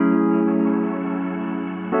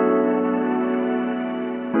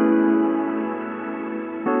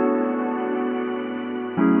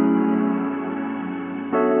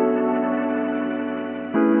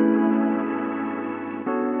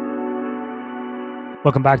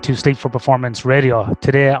Welcome back to Sleep for Performance Radio.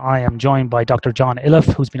 Today I am joined by Dr. John Iliff,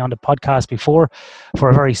 who's been on the podcast before for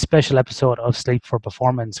a very special episode of Sleep for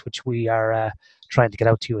Performance, which we are trying to get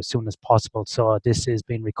out to you as soon as possible. So this is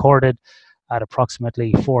being recorded at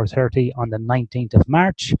approximately 4:30 on the 19th of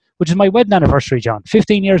March, which is my wedding anniversary, John.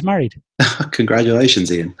 15 years married.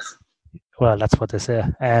 Congratulations, Ian. Well, that's what they say.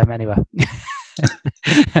 Anyway.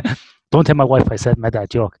 Don't tell my wife I made that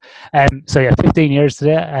joke. 15 years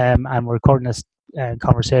today, and we're recording this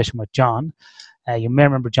conversation with John. You may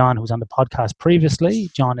remember John, who was on the podcast previously.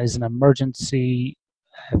 John is an emergency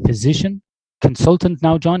physician consultant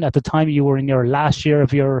now, John. At the time, you were in your last year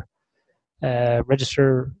of your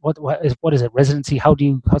register. What is it? Residency?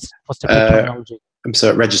 What's the terminology? I'm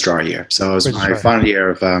so registrar year. So I was my final year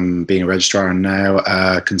of being a registrar, and now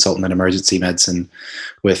a consultant in emergency medicine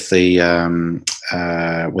with the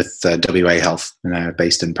WA Health,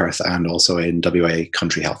 based in Perth, and also in WA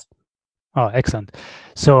Country Health. Oh, excellent!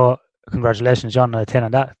 So congratulations, John, on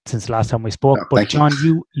attaining that since the last time we spoke. But John,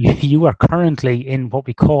 you are currently in what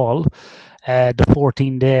we call the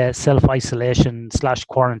 14-day self-isolation /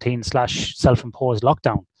 quarantine / self-imposed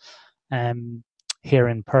lockdown. Here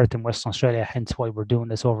in Perth in Western Australia, hence why we're doing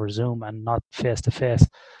this over Zoom and not face-to-face.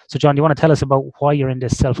 So, John, do you want to tell us about why you're in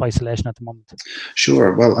this self-isolation at the moment?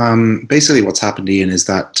 Sure. Well, basically what's happened, Ian, is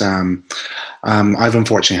that I've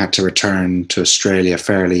unfortunately had to return to Australia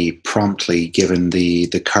fairly promptly, given the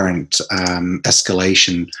current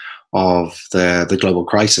escalation of the global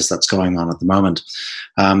crisis that's going on at the moment.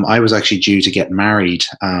 I was actually due to get married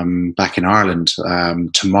back in Ireland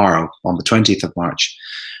tomorrow on the 20th of March.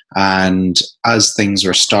 And as things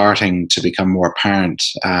were starting to become more apparent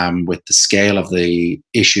with the scale of the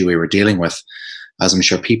issue we were dealing with, as I'm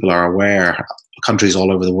sure people are aware, countries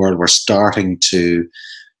all over the world were starting to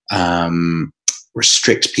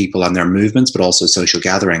restrict people on their movements, but also social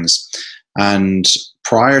gatherings. And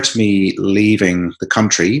prior to me leaving the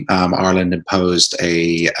country, Ireland imposed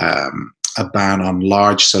a ban on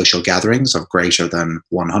large social gatherings of greater than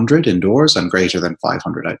 100 indoors and greater than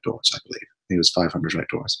 500 outdoors, I believe. It was 500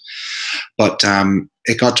 outdoors. But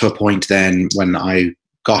it got to a point then when I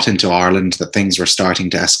got into Ireland that things were starting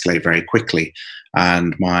to escalate very quickly.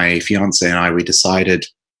 And my fiance and I, we decided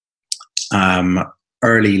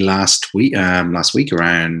earlier this week,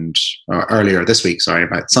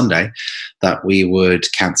 about Sunday, that we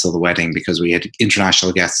would cancel the wedding because we had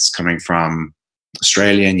international guests coming from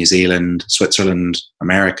Australia, New Zealand, Switzerland,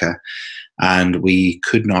 America. And we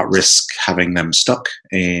could not risk having them stuck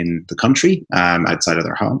in the country outside of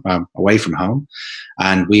their home, away from home.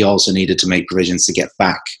 And we also needed to make provisions to get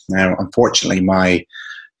back. Now, unfortunately, my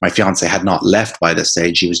fiance had not left by this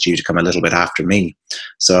stage. He was due to come a little bit after me.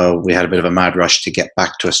 So we had a bit of a mad rush to get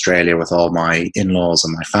back to Australia with all my in-laws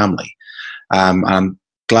and my family. I'm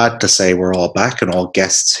glad to say we're all back, and all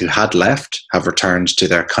guests who had left have returned to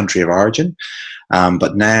their country of origin.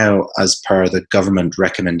 But now, as per the government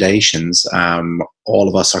recommendations, all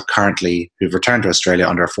of us are currently, who've returned to Australia,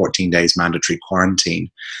 under a 14 days mandatory quarantine,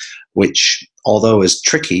 which, although is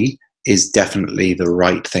tricky, is definitely the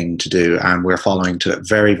right thing to do. And we're following to it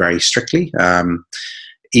very, very strictly,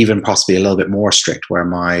 even possibly a little bit more strict, where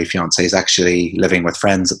my fiance is actually living with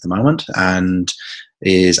friends at the moment and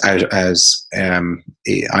is out as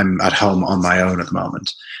I'm at home on my own at the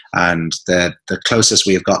moment. And the closest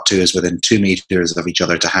we have got to is within 2 meters of each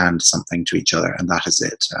other to hand something to each other, and that is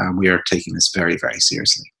it. We are taking this very, very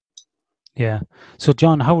seriously. Yeah. So,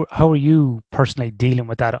 John, how are you personally dealing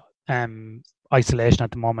with that isolation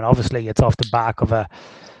at the moment? Obviously, it's off the back of a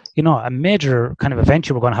major kind of event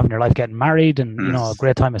you were going to have in your life, getting married, and a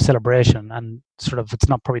great time of celebration. And sort of, it's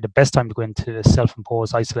not probably the best time to go into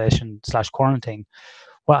self-imposed isolation / quarantine.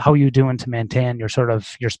 How are you doing to maintain your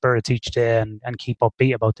spirits each day and keep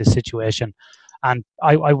upbeat about this situation? And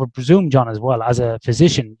I would presume, John, as well, as a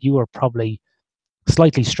physician, you are probably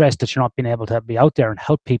slightly stressed that you're not being able to be out there and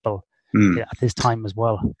help people at this time as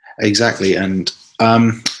well. Exactly. And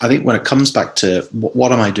I think when it comes back to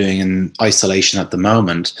what am I doing in isolation at the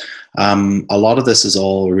moment, a lot of this is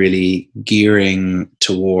all really gearing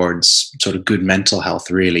towards sort of good mental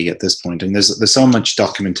health, really, at this point. And there's so much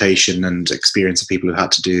documentation and experience of people who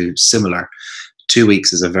had to do similar. 2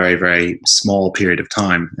 weeks is a very, very small period of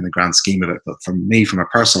time in the grand scheme of it. But for me, from a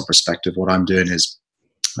personal perspective, what I'm doing is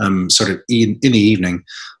sort of in the evening,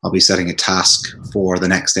 I'll be setting a task for the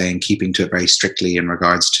next day and keeping to it very strictly in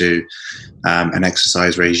regards to an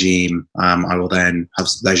exercise regime. I will then have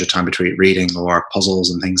leisure time between reading or puzzles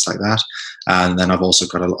and things like that. And then I've also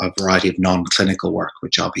got a variety of non-clinical work,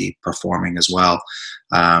 which I'll be performing as well,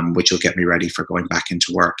 which will get me ready for going back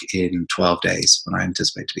into work in 12 days when I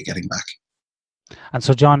anticipate to be getting back. And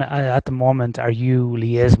so, John, at the moment, are you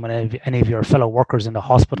liaising with any of your fellow workers in the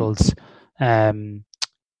hospitals um,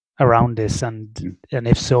 around this? And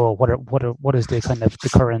if so, what is the kind of the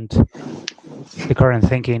current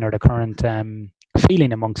thinking or the current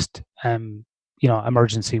feeling amongst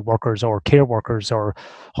emergency workers or care workers or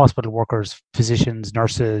hospital workers, physicians,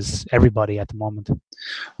 nurses, everybody at the moment?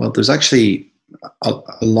 Well, there's actually a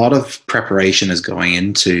lot of preparation is going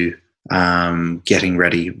into getting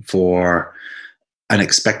ready for an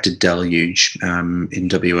expected deluge in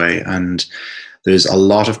WA, and there's a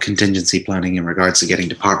lot of contingency planning in regards to getting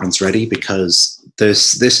departments ready, because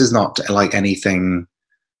this is not like anything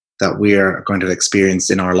that we are going to have experienced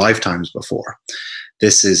in our lifetimes before.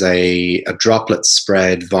 This is a droplet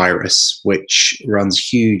spread virus which runs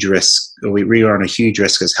huge risk. We run a huge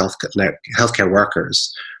risk as healthcare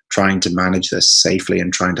workers trying to manage this safely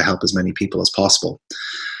and trying to help as many people as possible.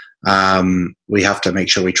 We have to make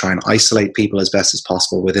sure we try and isolate people as best as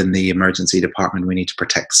possible within the emergency department. We need to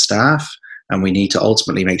protect staff, and we need to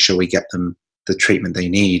ultimately make sure we get them the treatment they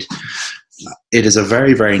need. It is a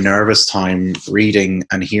very, very nervous time reading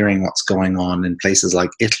and hearing what's going on in places like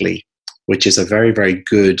Italy, which is a very, very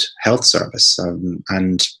good health service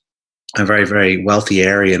and a very, very wealthy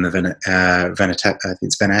area in the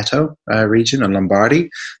Veneto region and Lombardy.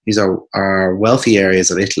 These are wealthy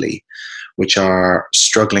areas of Italy which are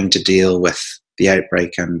struggling to deal with the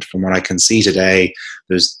outbreak. And from what I can see today,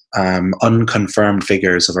 there's unconfirmed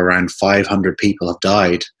figures of around 500 people have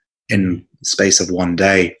died in the space of one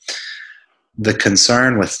day. The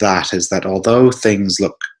concern with that is that although things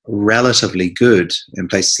look relatively good in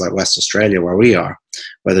places like West Australia, where we are,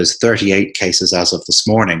 where there's 38 cases as of this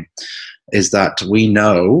morning, is that we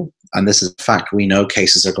know, and this is a fact, we know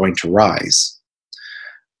cases are going to rise.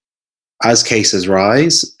 As cases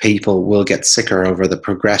rise, people will get sicker over the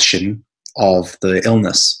progression of the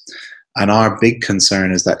illness. And our big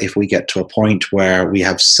concern is that if we get to a point where we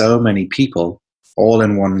have so many people all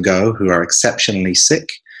in one go who are exceptionally sick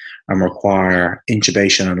and require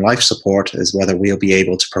intubation and life support, is whether we'll be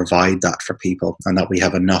able to provide that for people, and that we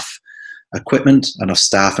have enough equipment, enough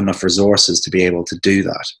staff, enough resources to be able to do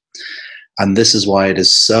that. And this is why it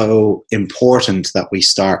is so important that we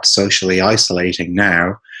start socially isolating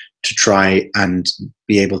now, to try and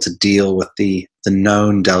be able to deal with the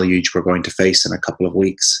known deluge we're going to face in a couple of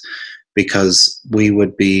weeks, because we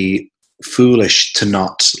would be foolish to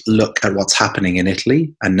not look at what's happening in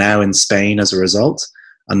Italy and now in Spain as a result,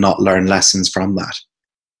 and not learn lessons from that.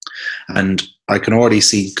 And I can already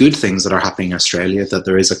see good things that are happening in Australia, that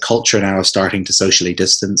there is a culture now of starting to socially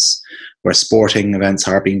distance, where sporting events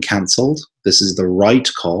are being cancelled. This is the right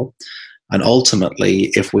call. And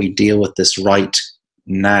ultimately, if we deal with this right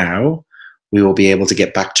now, we will be able to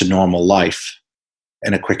get back to normal life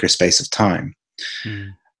in a quicker space of time.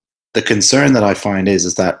 The concern that I find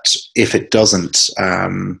is that if it doesn't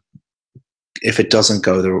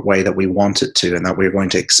go the way that we want it to, and that we're going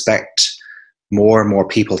to expect more and more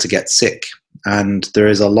people to get sick. And there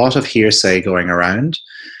is a lot of hearsay going around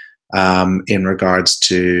in regards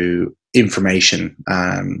to information.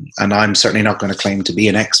 And I'm certainly not going to claim to be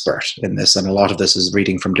an expert in this. And a lot of this is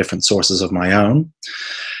reading from different sources of my own,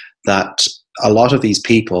 that a lot of these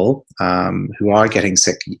people who are getting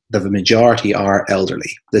sick, the majority are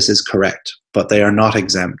elderly. This is correct, but they are not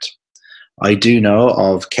exempt. I do know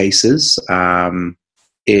of cases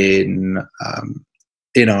in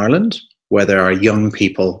Ireland where there are young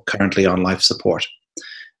people currently on life support,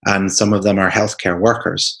 and some of them are healthcare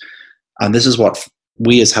workers. And this is what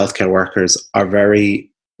we as healthcare workers are very,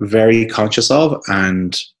 very conscious of,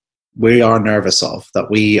 and we are nervous of, that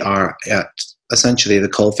we are at essentially the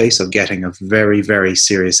coalface of getting a very, very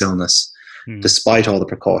serious illness, despite all the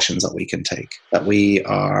precautions that we can take, that we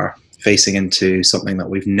are facing into something that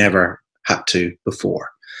we've never had to before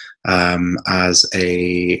as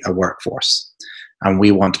a workforce. And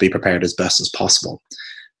we want to be prepared as best as possible.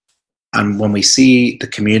 And when we see the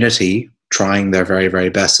community trying their very, very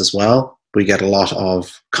best as well, we get a lot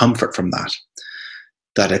of comfort from that,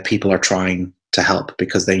 that if people are trying to help,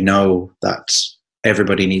 because they know that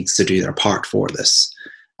everybody needs to do their part for this.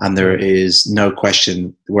 And there is no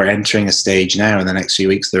question, we're entering a stage now in the next few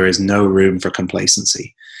weeks, there is no room for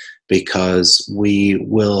complacency, because we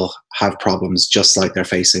will have problems just like they're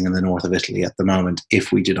facing in the north of Italy at the moment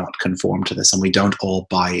if we do not conform to this and we don't all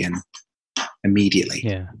buy in immediately.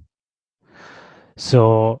 Yeah.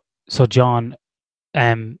 So John,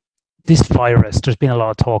 this virus, there's been a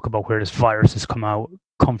lot of talk about where this virus has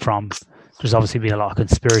come from. There's obviously been a lot of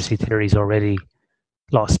conspiracy theories already,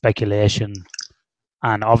 a lot of speculation,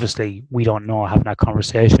 and obviously we don't know having that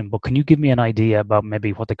conversation. But can you give me an idea about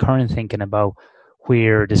maybe what the current thinking about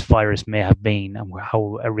where this virus may have been and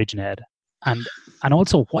how it originated, and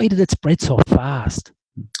also why did it spread so fast,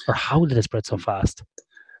 or how did it spread so fast?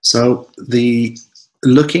 So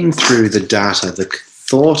looking through the data, the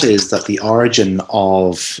thought is that the origin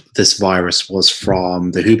of this virus was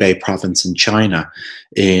from the Hubei province in China,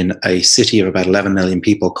 in a city of about 11 million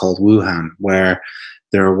people called Wuhan, where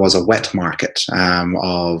there was a wet market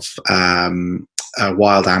of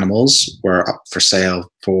wild animals were up for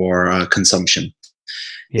sale for consumption.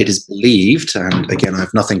 Yeah. It is believed, and again, I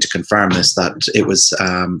have nothing to confirm this, that it was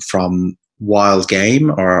from wild game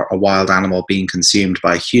or a wild animal being consumed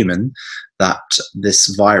by a human, that this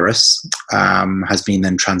virus has been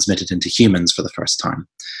then transmitted into humans for the first time.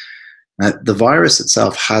 The virus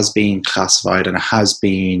itself has been classified and has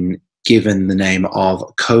been given the name of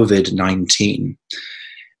COVID-19,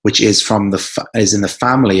 which is in the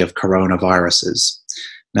family of coronaviruses.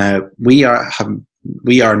 Now, we know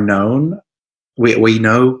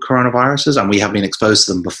coronaviruses and we have been exposed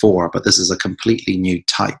to them before, but this is a completely new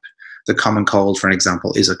type. The common cold, for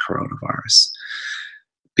example, is a coronavirus.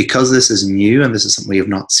 Because this is new and this is something we have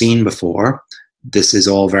not seen before, this is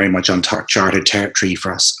all very much uncharted territory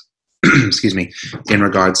for us, excuse me, in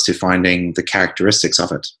regards to finding the characteristics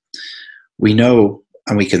of it. We know,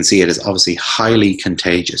 and we can see it is obviously highly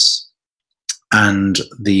contagious. And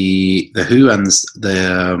the WHO and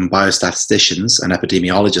the biostatisticians and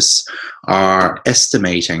epidemiologists are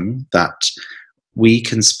estimating that we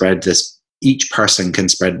can spread this, each person can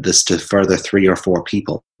spread this to further 3 or 4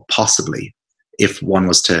 people, possibly, if one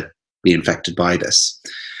was to be infected by this.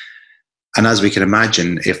 And as we can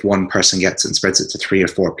imagine, if one person gets it and spreads it to 3 or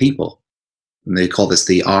 4 people, and they call this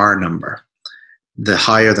the R number, the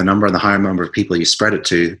higher the number and the higher number of people you spread it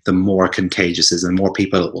to, the more contagious it is and the more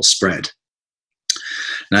people it will spread.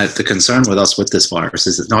 Now, the concern with us with this virus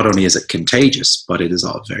is that not only is it contagious, but it is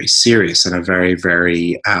all very serious and a very,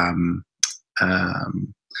 very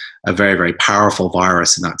powerful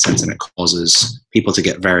virus in that sense, and it causes people to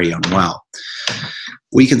get very unwell.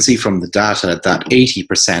 We can see from the data that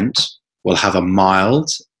 80% will have a mild,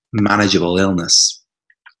 manageable illness.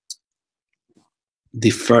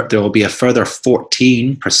 There will be a further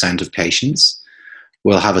 14% of patients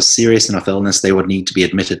will have a serious enough illness they would need to be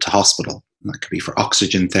admitted to hospital. And that could be for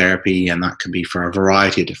oxygen therapy, and that could be for a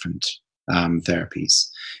variety of different therapies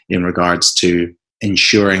in regards to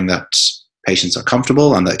ensuring that patients are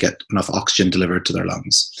comfortable and that get enough oxygen delivered to their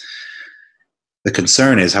lungs. The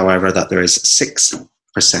concern is, however, that there is 6%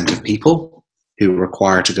 of people who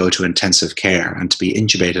require to go to intensive care and to be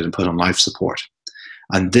intubated and put on life support.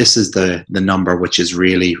 And this is the number which is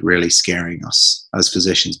really, really scaring us as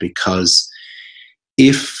physicians, because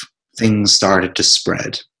if things started to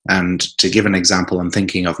spread, and to give an example, I'm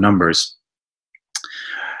thinking of numbers,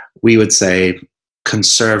 we would say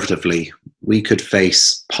conservatively, we could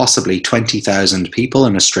face possibly 20,000 people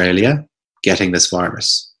in Australia getting this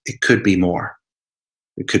virus. It could be more.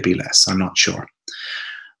 It could be less. I'm not sure.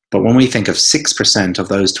 But when we think of 6% of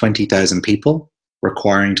those 20,000 people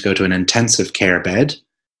requiring to go to an intensive care bed,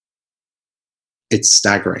 it's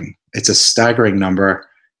staggering. It's a staggering number,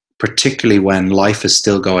 particularly when life is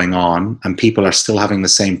still going on and people are still having the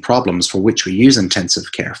same problems for which we use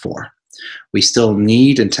intensive care for. We still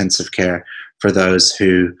need intensive care for those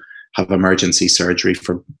who have emergency surgery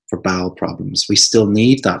for bowel problems. We still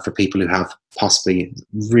need that for people who have possibly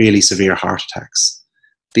really severe heart attacks.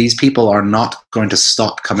 These people are not going to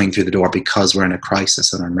stop coming through the door because we're in a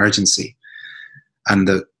crisis and an emergency. And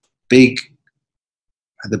the big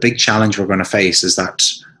challenge we're going to face is that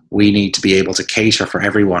we need to be able to cater for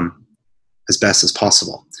everyone as best as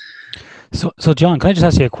possible. So John, can I just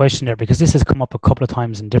ask you a question there? Because this has come up a couple of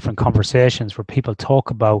times in different conversations where people talk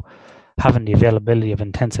about having the availability of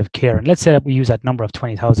intensive care. And let's say that we use that number of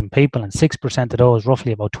 20,000 people, and 6% of those,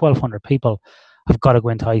 roughly about 1,200 people, have got to go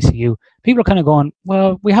into ICU. People are kind of going,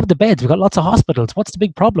 well, we have the beds, we've got lots of hospitals, what's the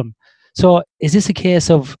big problem? So is this a case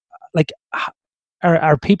of, like,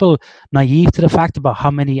 are people naive to the fact about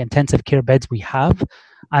how many intensive care beds we have?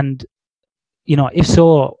 And, you know, if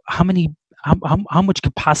so, how much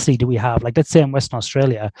capacity do we have? Like, let's say in Western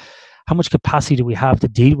Australia, how much capacity do we have to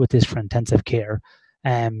deal with this for intensive care?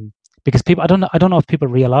 Because people, I don't know if people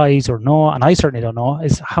realize or know, and I certainly don't know,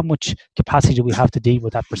 is how much capacity do we have to deal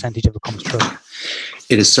with that percentage if it comes through?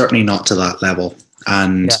 It is certainly not to that level.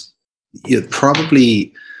 And you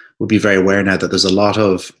probably would be very aware now that there's a lot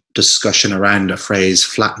of discussion around a phrase,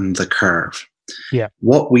 flatten the curve. Yeah.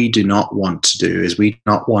 What we do not want to do is we do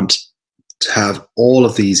not want to have all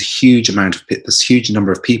of these this huge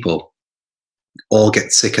number of people all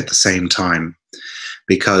get sick at the same time.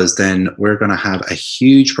 because then we're going to have a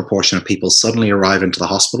huge proportion of people suddenly arrive into the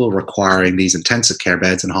hospital requiring these intensive care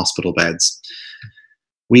beds and hospital beds.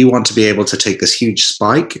 We want to be able to take this huge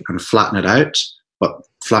spike and flatten it out, but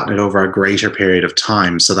flatten it over a greater period of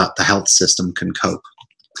time so that the health system can cope.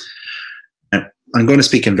 And I'm going to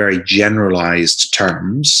speak in very generalized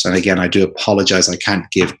terms. And again, I do apologize. I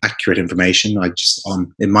can't give accurate information.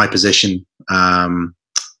 In my position,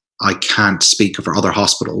 I can't speak for other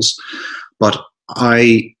hospitals, but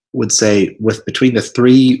I would say between the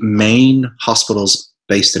three main hospitals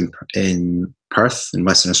based in Perth in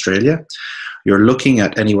Western Australia, you're looking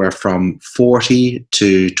at anywhere from 40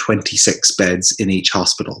 to 26 beds in each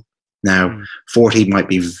hospital. Now, 40 might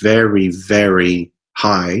be very, very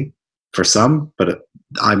high for some, but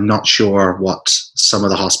I'm not sure what some of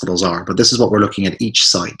the hospitals are. But this is what we're looking at each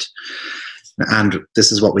site. And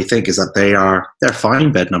this is what we think is that they're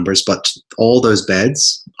fine bed numbers, but all those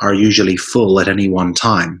beds are usually full at any one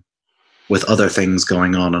time with other things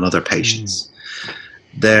going on and other patients.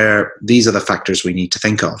 These are the factors we need to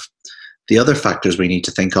think of. The other factors we need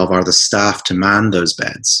to think of are the staff to man those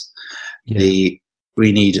beds. Yeah.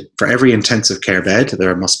 We need, for every intensive care bed,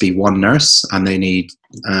 there must be one nurse, and they need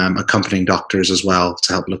accompanying doctors as well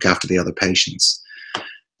to help look after the other patients.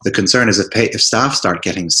 The concern is if staff start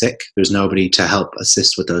getting sick, there's nobody to help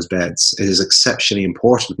assist with those beds. It is exceptionally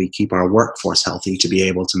important we keep our workforce healthy to be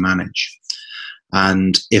able to manage.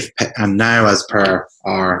 And now, as per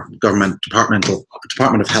our government Department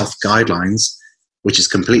of Health guidelines, which is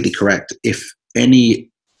completely correct, if any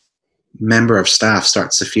member of staff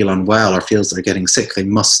starts to feel unwell or feels they're getting sick, they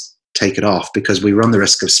must take it off, because we run the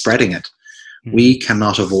risk of spreading it. We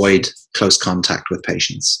cannot avoid close contact with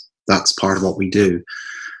patients. That's part of what we do.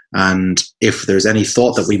 And if there's any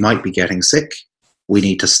thought that we might be getting sick, we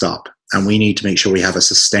need to stop. And we need to make sure we have a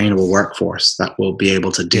sustainable workforce that will be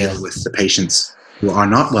able to deal with the patients who are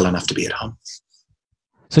not well enough to be at home.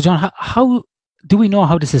 So, John, how do we know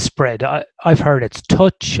how this is spread? I've heard it's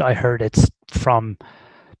touch. I heard it's from,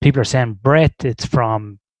 people are saying breath. It's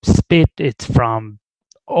from spit. It's from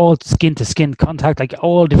all skin to skin contact, like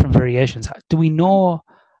all different variations. Do we know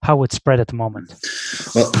how it's spread at the moment?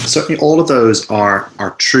 Well, certainly all of those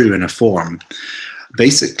are true in a form.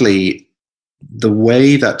 Basically, the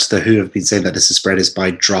way that the WHO have been saying that this is spread is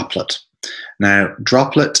by droplet. Now,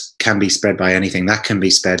 droplet can be spread by anything. That can be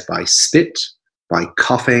spread by spit, by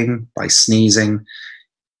coughing, by sneezing.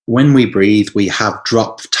 When we breathe, we have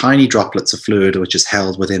tiny droplets of fluid which is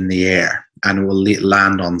held within the air and will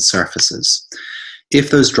land on surfaces. If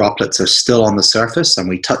those droplets are still on the surface and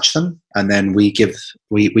we touch them, and then we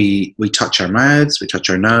touch our mouths, we touch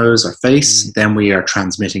our nose, our face, then we are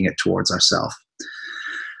transmitting it towards ourselves.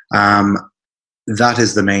 That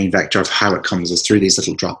is the main vector of how it comes, is through these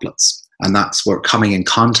little droplets. And that's we're coming in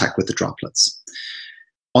contact with the droplets.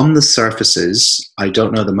 On the surfaces, I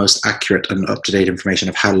don't know the most accurate and up-to-date information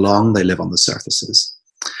of how long they live on the surfaces.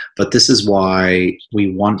 But this is why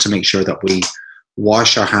we want to make sure that we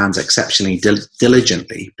wash our hands exceptionally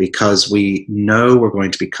diligently, because we know we're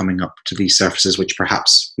going to be coming up to these surfaces which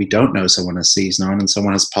perhaps we don't know someone has sneezed on and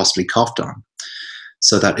someone has possibly coughed on.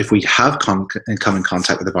 So that if we have come in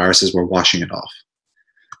contact with the viruses, we're washing it off.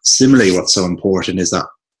 Similarly, what's so important is that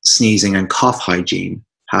sneezing and cough hygiene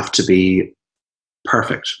have to be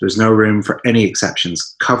perfect. There's no room for any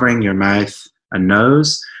exceptions. Covering your mouth and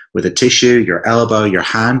nose with a tissue, your elbow, your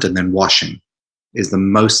hand, and then washing is the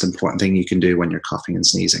most important thing you can do when you're coughing and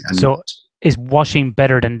sneezing. And so is washing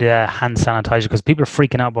better than the hand sanitizer? Because people are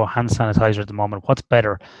freaking out about hand sanitizer at the moment. What's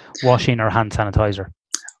better, washing or hand sanitizer?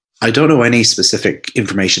 I don't know any specific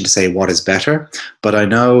information to say what is better, but I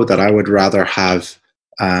know that I would rather have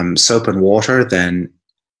soap and water than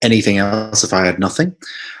anything else if I had nothing.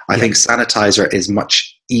 I think sanitizer is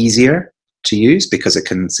much easier to use because it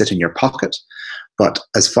can sit in your pocket. But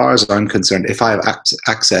as far as I'm concerned, if I have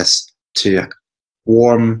access to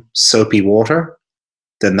warm, soapy water,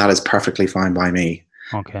 then that is perfectly fine by me.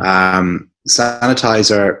 Okay.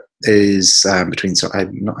 Sanitizer is between, so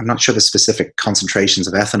I'm not sure the specific concentrations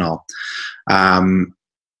of ethanol. I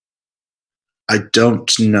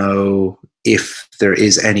don't know if there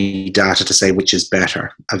is any data to say which is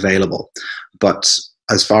better available. But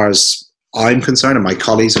as far as I'm concerned and my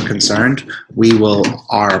colleagues are concerned,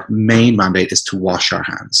 our main mandate is to wash our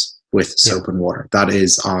hands with soap and water. That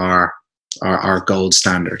is our gold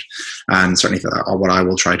standard, and certainly what I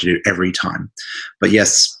will try to do every time. But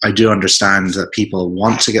yes, I do understand that people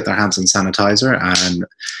want to get their hands on sanitizer,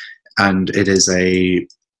 and it's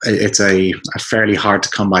a fairly hard to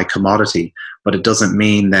come by commodity, but it doesn't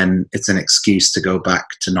mean then it's an excuse to go back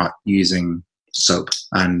to not using soap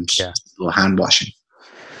and hand washing.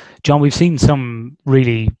 John, we've seen some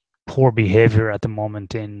really poor behaviour at the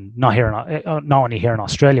moment in not only here in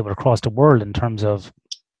Australia but across the world in terms of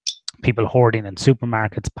people hoarding in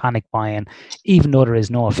supermarkets, panic buying, even though there is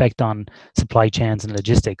no effect on supply chains and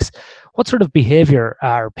logistics. What sort of behaviour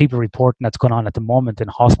are people reporting that's going on at the moment in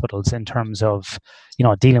hospitals in terms of,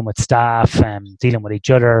 dealing with staff and dealing with each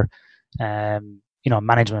other,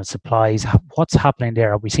 management of supplies? What's happening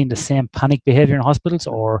there? Are we seeing the same panic behaviour in hospitals,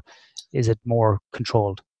 or is it more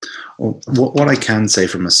controlled? Well, what I can say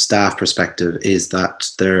from a staff perspective is that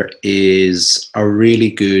there is a really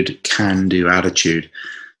good can-do attitude.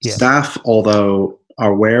 Yeah. Staff, although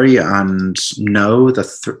are wary and know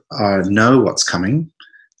what's coming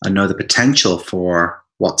and know the potential for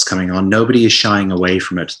what's coming on, nobody is shying away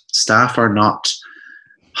from it. Staff are not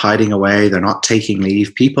hiding away. They're not taking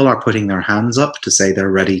leave. People are putting their hands up to say they're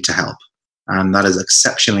ready to help. And that is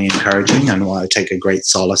exceptionally encouraging and what I take a great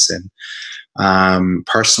solace in.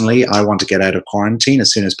 Personally, I want to get out of quarantine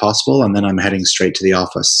as soon as possible, and then I'm heading straight to the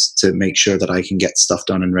office to make sure that I can get stuff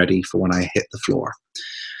done and ready for when I hit the floor.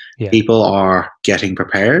 Yeah. People are getting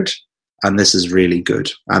prepared, and this is really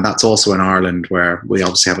good. And that's also in Ireland, where we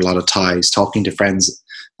obviously have a lot of ties. Talking to friends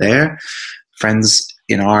there, friends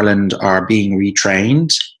in Ireland are being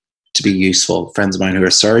retrained to be useful. Friends of mine who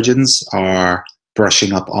are surgeons are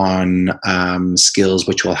brushing up on skills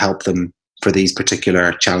which will help them for these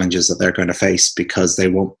particular challenges that they're going to face, because they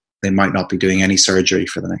might not be doing any surgery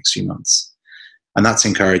for the next few months. And that's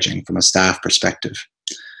encouraging from a staff perspective.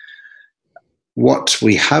 What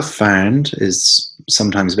we have found is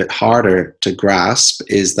sometimes a bit harder to grasp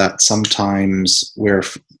is that sometimes we're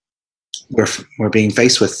being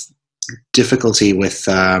faced with difficulty with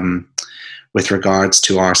regards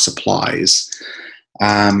to our supplies.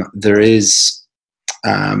 There is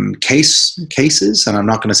cases, and I'm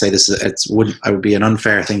not going to say this. It would be an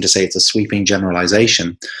unfair thing to say it's a sweeping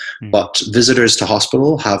generalization, but visitors to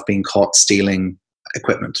hospital have been caught stealing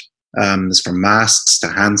equipment. This from masks to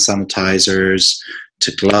hand sanitizers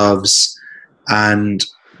to gloves, and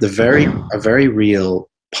a very real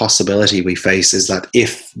possibility we face is that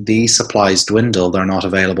if these supplies dwindle, they're not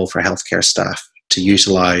available for healthcare staff to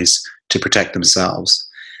utilize to protect themselves.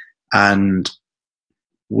 And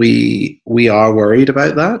we are worried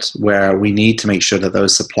about that, where we need to make sure that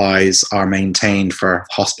those supplies are maintained for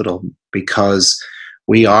hospital, because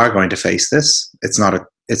we are going to face this. It's not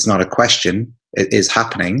a question. It is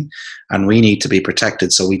happening, and we need to be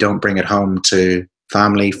protected so we don't bring it home to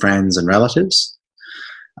family, friends, and relatives,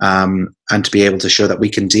 and to be able to show that we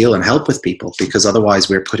can deal and help with people, because otherwise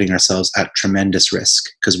we're putting ourselves at tremendous risk,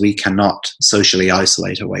 because we cannot socially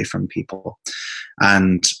isolate away from people.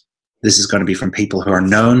 And this is going to be from people who are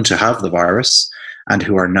known to have the virus and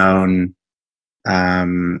who are known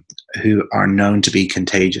to be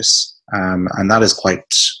contagious, and that is quite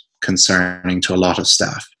concerning to a lot of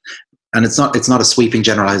staff. And it's not a sweeping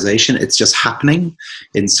generalization. It's just happening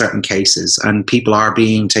in certain cases, and people are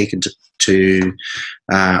being taken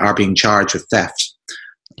are being charged with theft.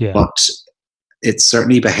 Yeah. But it's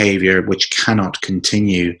certainly behavior which cannot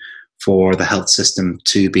continue for the health system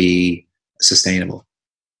to be sustainable.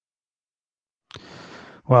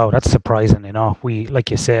 Wow, that's surprising. We,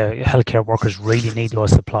 like you say, healthcare workers really need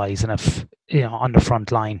those supplies, and if on the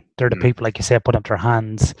front line, they're the people, like you say, put up their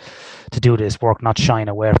hands to do this work, not shying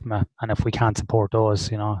away from it. And if we can't support those,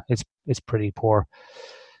 it's pretty poor.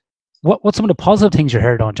 What's some of the positive things you're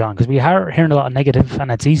hearing on, John? Because we are hearing a lot of negative,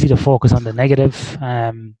 and it's easy to focus on the negative.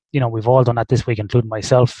 We've all done that this week, including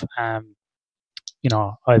myself. I've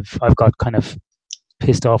got kind of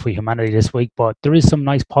pissed off with humanity this week, but there is some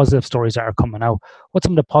nice positive stories that are coming out. What's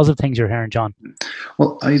some of the positive things you're hearing, John?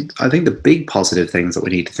 Well, I think the big positive things that we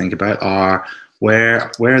need to think about are where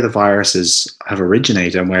the viruses have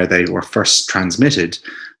originated and where they were first transmitted.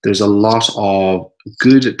 There's a lot of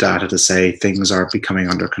good data to say things are becoming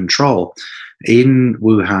under control. In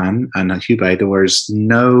Wuhan and Hubei, there was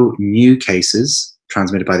no new cases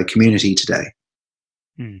transmitted by the community today.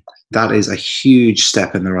 That is a huge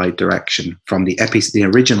step in the right direction from the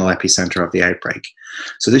original epicenter of the outbreak.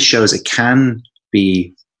 So this shows it can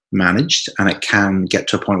be managed, and it can get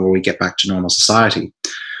to a point where we get back to normal society.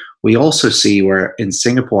 We also see where in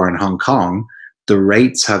Singapore and Hong Kong, the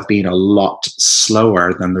rates have been a lot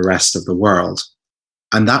slower than the rest of the world.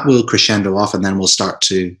 And that will crescendo off, and then we'll start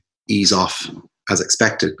to ease off as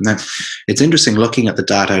expected. And then it's interesting looking at the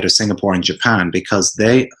data out of Singapore and Japan, because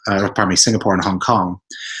Singapore and Hong Kong,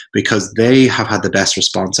 because they have had the best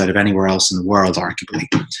response out of anywhere else in the world, arguably.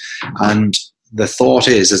 And the thought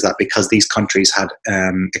is that because these countries had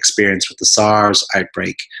experience with the SARS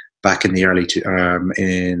outbreak, back in the early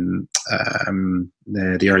the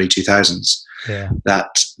early 2000s. Yeah.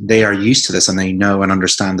 That they are used to this and they know and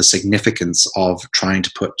understand the significance of trying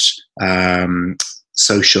to put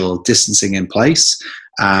social distancing in place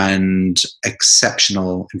and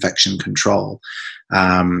exceptional infection control,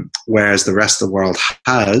 whereas the rest of the world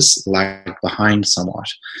has lagged behind somewhat.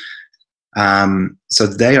 So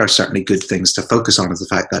they are certainly good things to focus on, is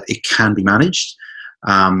the fact that it can be managed,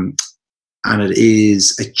 and it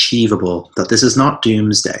is achievable, that this is not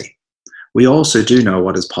doomsday. We also do know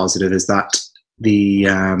what is positive is that the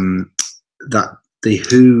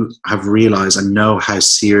WHO have realized and know how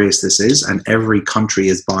serious this is, and every country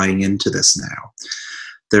is buying into this now.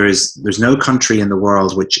 There's no country in the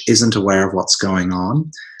world which isn't aware of what's going on.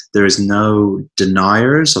 There is no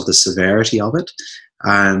deniers of the severity of it.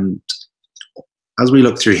 And as we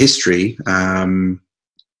look through history,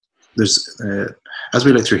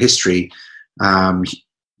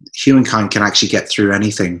 humankind can actually get through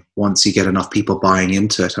anything once you get enough people buying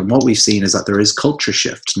into it. And what we've seen is that there is culture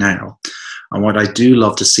shift now. And what I do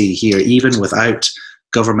love to see here, even without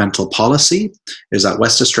governmental policy, is that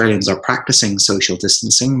West Australians are practicing social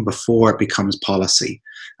distancing before it becomes policy.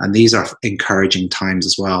 And these are encouraging times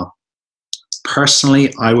as well.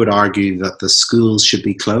 Personally, I would argue that the schools should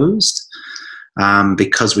be closed,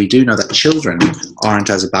 because we do know that children aren't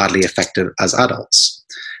as badly affected as adults.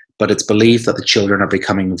 But it's believed that the children are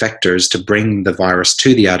becoming vectors to bring the virus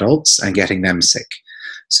to the adults and getting them sick.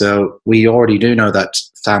 So we already do know that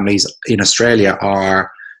families in Australia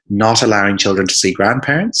are not allowing children to see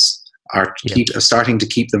grandparents, are starting to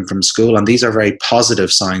keep them from school. And these are very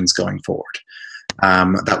positive signs going forward,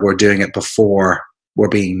 that we're doing it before we're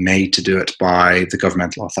being made to do it by the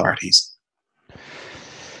governmental authorities.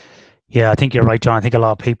 Yeah, I think you're right, John. I think a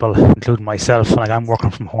lot of people, including myself, like I'm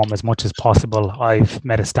working from home as much as possible. I've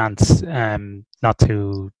made a stance not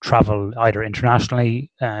to travel either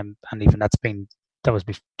internationally, and even that was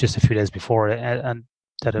just a few days before, and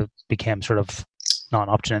that it became sort of not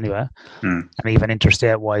an option anyway. And even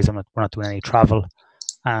interstate-wise, we're not doing any travel.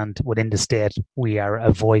 And within the state, we are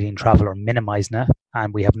avoiding travel or minimising it,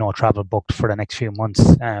 and we have no travel booked for the next few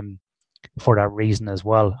months for that reason as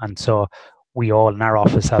well. And so we all in our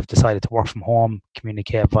office have decided to work from home,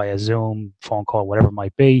 communicate via Zoom, phone call, whatever it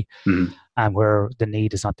might be. And where the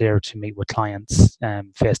need is not there to meet with clients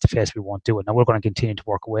face to face, we won't do it. Now we're going to continue to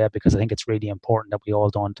work away, because I think it's really important that we all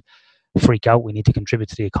don't freak out. We need to contribute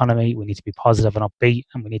to the economy. We need to be positive and upbeat,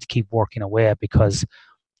 and we need to keep working away, because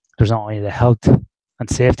there's not only the health and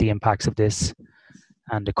safety impacts of this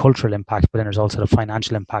and the cultural impacts, but then there's also the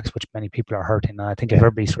financial impacts, which many people are hurting. And I think if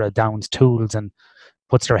everybody sort of downs tools and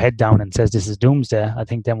puts their head down and says this is doomsday, I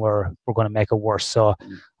think then we're going to make it worse. So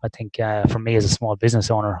I think for me as a small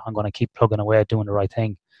business owner, I'm going to keep plugging away, doing the right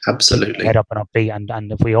thing. Absolutely. Head up and upbeat.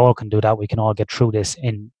 And if we all can do that, we can all get through this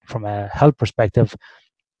from a health perspective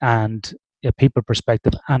and a people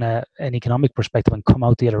perspective and an economic perspective, and come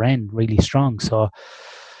out the other end really strong. So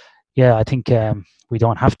yeah, I think we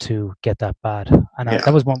don't have to get that bad. And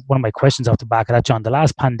that was one of my questions off the back of that, John. The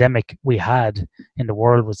last pandemic we had in the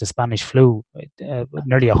world was the Spanish flu,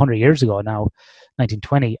 nearly 100 years ago now,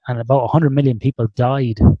 1920, and about 100 million people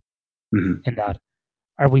died in that.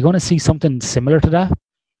 Are we going to see something similar to that?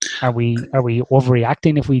 Are we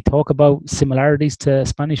overreacting if we talk about similarities to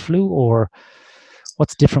Spanish flu, or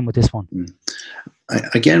what's different with this one?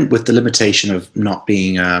 Again, with the limitation of not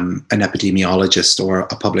being an epidemiologist or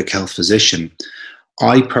a public health physician,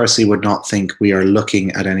 I personally would not think we are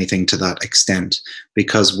looking at anything to that extent,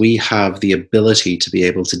 because we have the ability to be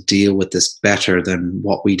able to deal with this better than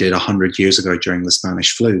what we did 100 years ago during the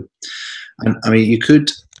Spanish flu. And I mean,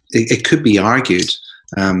 it could be argued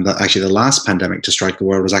that actually the last pandemic to strike the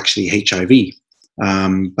world was actually HIV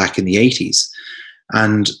back in the 80s.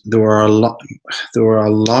 And there were a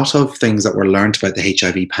lot of things that were learned about the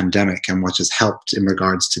HIV pandemic and what has helped in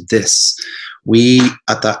regards to this. We,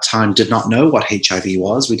 at that time, did not know what HIV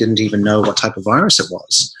was. We didn't even know what type of virus it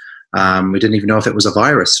was. We didn't even know if it was a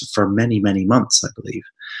virus for many, many months, I believe.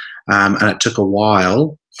 And it took a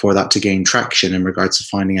while for that to gain traction in regards to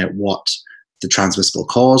finding out what the transmissible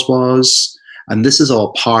cause was. And this is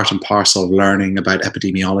all part and parcel of learning about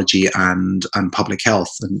epidemiology and public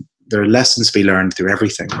health. And there are lessons to be learned through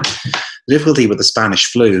everything. The difficulty with the Spanish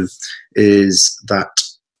flu is that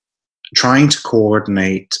trying to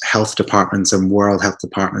coordinate health departments and world health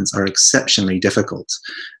departments are exceptionally difficult.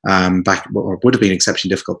 Would have been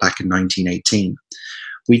exceptionally difficult back in 1918.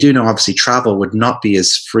 We do know, obviously, travel would not be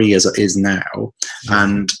as free as it is now,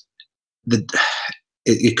 and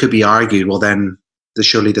it could be argued, well, then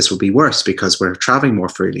surely this would be worse because we're traveling more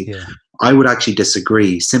freely. Yeah. I would actually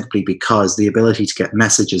disagree, simply because the ability to get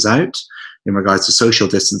messages out in regards to social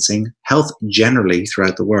distancing, health generally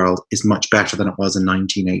throughout the world is much better than it was in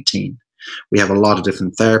 1918. We have a lot of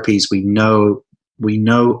different therapies. We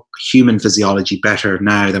know human physiology better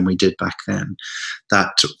now than we did back then.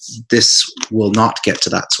 That this will not get to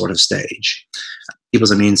that sort of stage.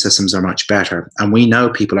 People's immune systems are much better, and we know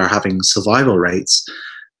people are having survival rates,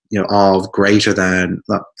 of greater than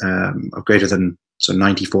so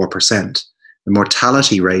 94%. The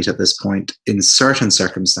mortality rate at this point in certain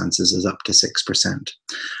circumstances is up to 6%.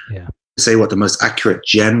 Yeah. To say what the most accurate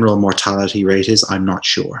general mortality rate is, I'm not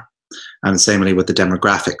sure. And similarly with the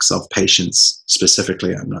demographics of patients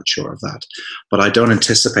specifically, I'm not sure of that. But I don't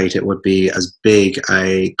anticipate it would be as big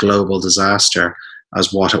a global disaster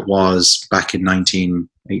as what it was back in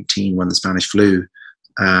 1918 when the Spanish flu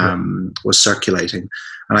was circulating.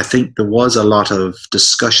 And I think there was a lot of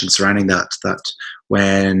discussion surrounding that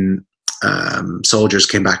when soldiers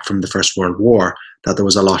came back from the First World War, that there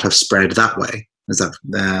was a lot of spread that way. Is that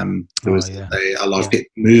there was a lot of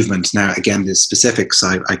movement. Now, again, the specifics,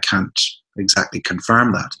 I can't exactly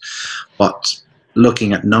confirm that. But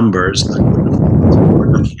looking at numbers,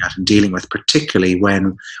 we're looking at and dealing with, particularly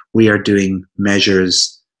when we are doing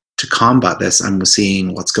measures to combat this, and we're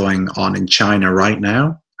seeing what's going on in China right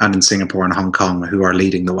now, and in Singapore and Hong Kong, who are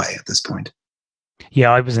leading the way at this point.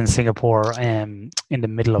 Yeah, I was in Singapore in the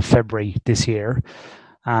middle of February this year,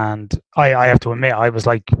 and I have to admit, I was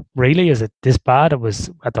like, really, is it this bad? It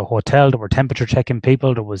was at the hotel, there were temperature checking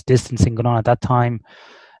people, there was distancing going on at that time.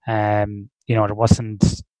 There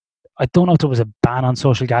wasn't, I don't know if there was a ban on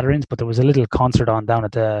social gatherings, but there was a little concert on down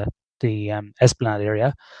at the Esplanade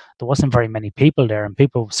area. There wasn't very many people there, and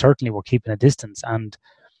people certainly were keeping a distance, and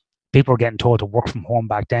people were getting told to work from home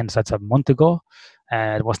back then. So that's a month ago.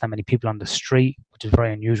 There wasn't that many people on the street, which is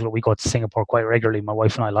very unusual. We go to Singapore quite regularly. My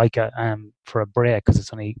wife and I like it for a break, because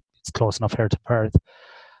it's close enough here to Perth.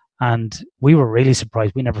 And we were really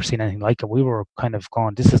surprised. We never seen anything like it. We were kind of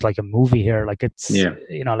going, this is like a movie here. Like it's,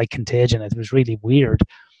 like Contagion. It was really weird.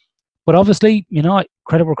 But obviously,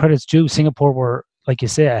 credit where credit's due. Singapore were, like you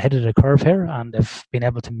say, ahead of the curve here, and they've been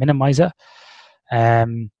able to minimize it.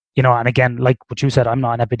 And again, like what you said, I'm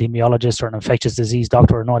not an epidemiologist or an infectious disease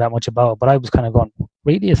doctor or know that much about it, but I was kind of going,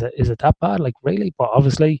 really, is it that bad? Like, really? But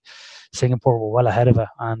obviously, Singapore were well ahead of it.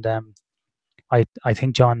 And I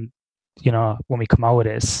think, John, when we come out of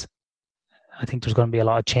this, I think there's going to be a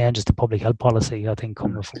lot of changes to public health policy, I think,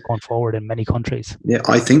 going forward in many countries. Yeah,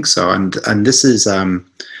 I think so. And this is,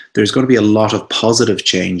 there's going to be a lot of positive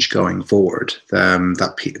change going forward,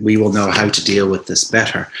 that we will know how to deal with this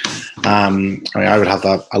better. I would have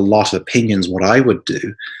a lot of opinions what I would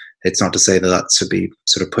do. It's not to say that should be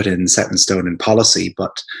sort of put in set in stone in policy,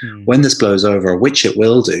 but when this blows over, which it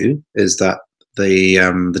will do, is that the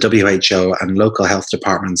WHO and local health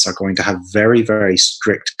departments are going to have very, very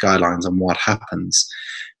strict guidelines on what happens,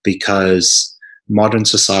 because modern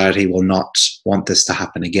society will not want this to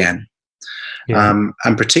happen again. Yeah.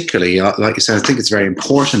 And particularly, like you said, I think it's very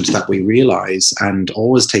important that we realize and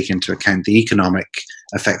always take into account the economic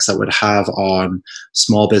effects that would have on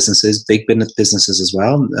small businesses, big businesses as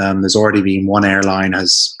well. There's already been one airline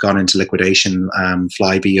has gone into liquidation,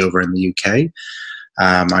 Flybe over in the UK.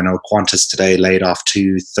 I know Qantas today laid off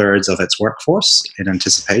 2/3 of its workforce in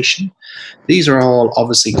anticipation. These are all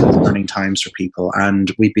obviously concerning times for people,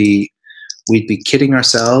 and we'd be kidding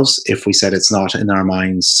ourselves if we said it's not in our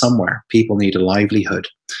minds somewhere. People need a livelihood.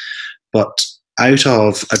 But out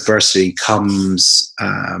of adversity comes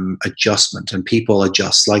adjustment, and people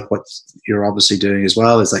adjust, like what you're obviously doing as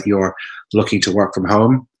well, is that you're looking to work from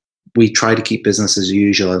home. We try to keep business as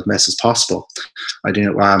usual as best as possible.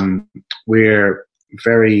 We're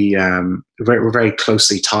very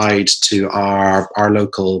closely tied to our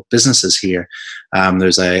local businesses here.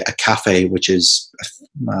 There's a cafe which is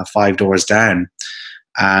 5 doors down,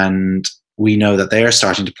 and we know that they are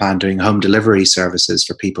starting to plan doing home delivery services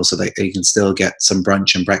for people, so that they can still get some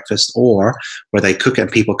brunch and breakfast, or where they cook it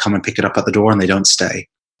and people come and pick it up at the door and they don't stay.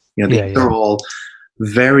 These are all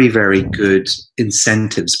very, very good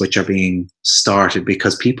incentives which are being started,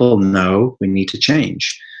 because people know we need to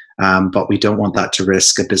change. But we don't want that to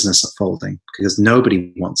risk a business folding, because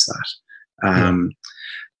nobody wants that.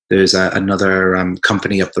 There's another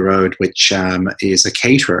company up the road which is a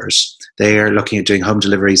caterers. They are looking at doing home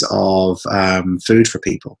deliveries of food for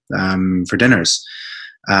people, for dinners,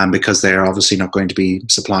 because they're obviously not going to be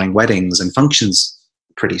supplying weddings and functions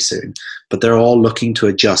pretty soon. But they're all looking to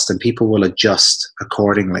adjust, and people will adjust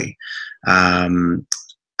accordingly. And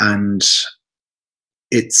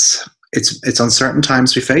it's uncertain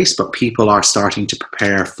times we face, but people are starting to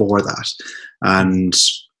prepare for that. And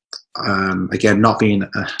again, not being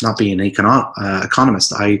an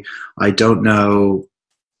economist, I don't know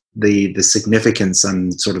the significance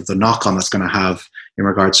and sort of the knock on that's going to have in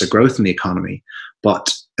regards to growth in the economy.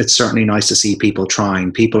 But it's certainly nice to see people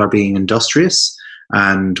trying. People are being industrious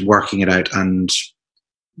and working it out. And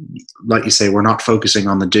like you say, we're not focusing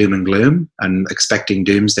on the doom and gloom and expecting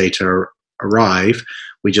doomsday to arrive.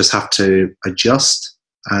 We just have to adjust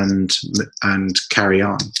and carry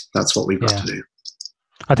on. That's what we've got to do.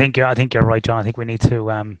 I think you're right, John. I think we need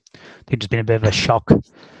to. I think there's been a bit of a shock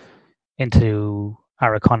into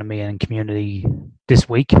our economy and community this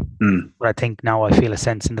week. But I think now I feel a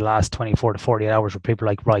sense in the last 24 to 48 hours where people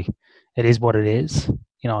are like, right, it is what it is.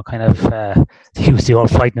 Kind of to use the old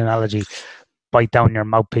fighting analogy, bite down your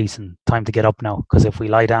mouthpiece and time to get up now. Because if we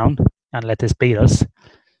lie down and let this beat us,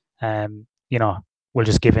 we'll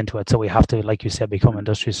just give into it. So we have to, like you said, become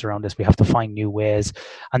industrious around this. We have to find new ways.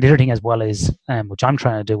 And the other thing as well is, which I'm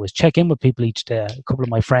trying to do, is check in with people each day. A couple of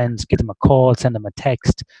my friends, give them a call, send them a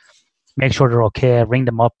text, make sure they're okay, ring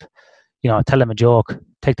them up, tell them a joke,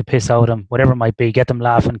 take the piss out of them, whatever it might be, get them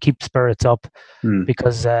laughing, keep spirits up.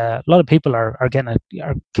 Because a lot of people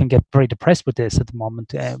can get very depressed with this at the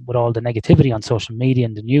moment, with all the negativity on social media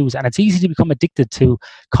and the news. And it's easy to become addicted to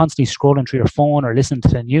constantly scrolling through your phone or listening to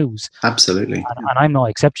the news. Absolutely. And I'm no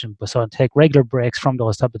exception. But so take regular breaks from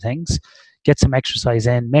those type of things, get some exercise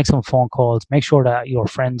in, make some phone calls, make sure that your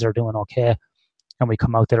friends are doing okay, and we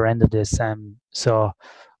come out the other end of this. So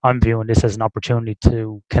I'm viewing this as an opportunity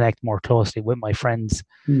to connect more closely with my friends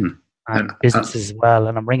and businesses as well.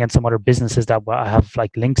 And I'm bringing some other businesses that I have like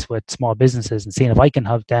links with, small businesses, and seeing if I can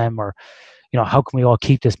help them, or, how can we all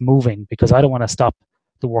keep this moving? Because I don't want to stop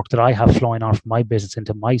the work that I have flowing on from my business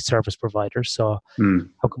into my service providers. So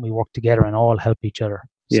how can we work together and all help each other?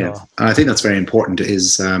 Yeah, and I think that's very important.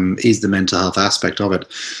 Is the mental health aspect of it.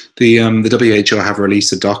 The WHO have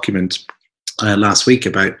released a document last week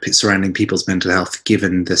about surrounding people's mental health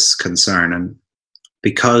given this concern. And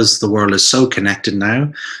because the world is so connected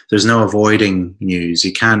now, there's no avoiding news.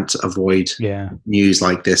 You can't avoid news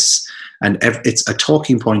like this. And it's a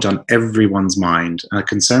talking point on everyone's mind, and a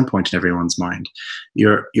concern point in everyone's mind.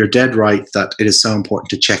 You're dead right that it is so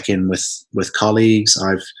important to check in with colleagues.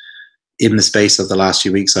 In the space of the last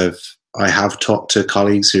few weeks, I have talked to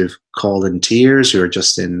colleagues who've called in tears, who are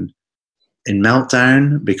just in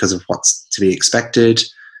meltdown because of what's to be expected.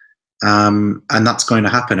 And that's going to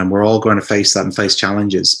happen, and we're all going to face that and face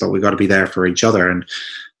challenges, but we've got to be there for each other. And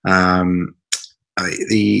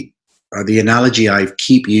the analogy I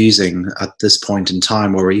keep using at this point in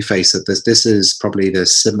time where we face it, this is probably the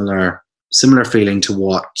similar feeling to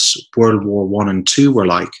what World War I and II were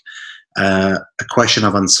like. A question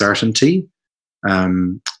of uncertainty,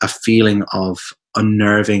 a feeling of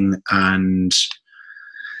unnerving and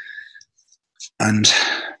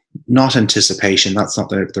not anticipation, that's not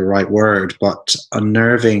the right word, but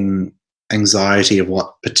unnerving anxiety of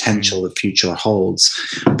what potential the future holds.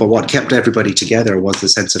 But what kept everybody together was the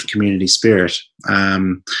sense of community spirit.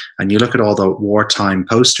 And you look at all the wartime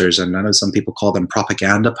posters, and I know some people call them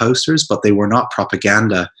propaganda posters, but they were not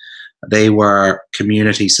propaganda. They were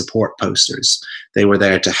community support posters. They were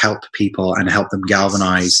there to help people and help them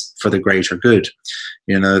galvanize for the greater good.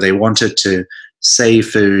 They wanted to save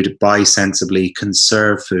food, buy sensibly,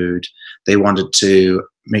 conserve food. They wanted to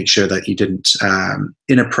make sure that you didn't,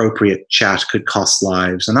 inappropriate chat could cost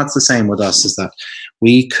lives. And that's the same with us, is that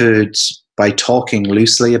we could, by talking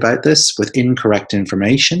loosely about this with incorrect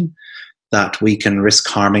information, that we can risk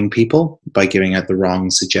harming people by giving out the wrong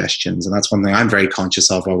suggestions. And that's one thing I'm very conscious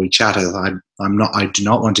of while we chat. I do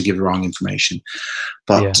not want to give wrong information.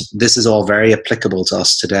 But this is all very applicable to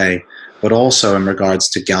us today. But also in regards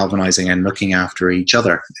to galvanizing and looking after each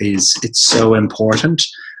other, it's so important.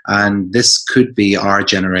 And this could be our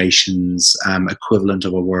generation's equivalent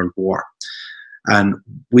of a world war. And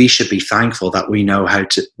we should be thankful that we know how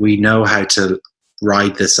to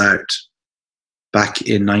ride this out. Back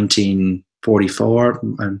in 1944,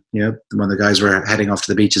 and when the guys were heading off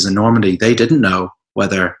to the beaches in Normandy, they didn't know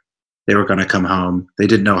whether they were going to come home. They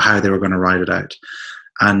didn't know how they were going to ride it out.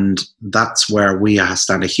 And that's where we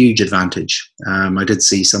stand a huge advantage. I did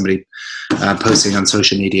see somebody posting on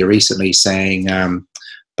social media recently saying,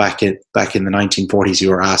 back in the 1940s, you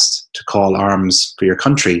were asked to call arms for your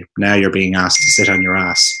country. Now you're being asked to sit on your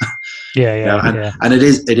ass. And it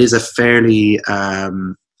is a fairly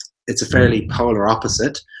it's a fairly polar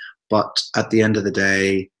opposite, but at the end of the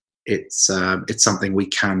day, it's something we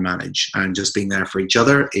can manage, and just being there for each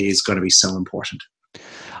other is going to be so important.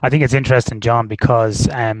 I think it's interesting, John, because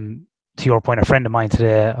to your point, a friend of mine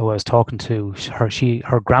today who I was talking to,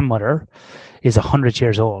 her grandmother is 100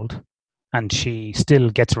 years old, and she still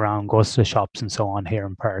gets around, goes to the shops and so on here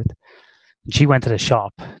in Perth. And she went to the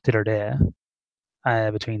shop the other day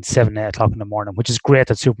between 7 and 8 o'clock in the morning, which is great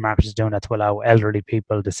that supermarkets are doing that to allow elderly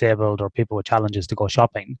people, disabled, or people with challenges to go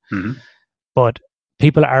shopping. Mm-hmm. But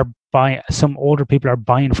people are buying, some older people are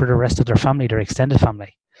buying for the rest of their family, their extended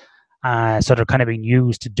family. So they're kind of being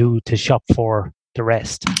used to shop for the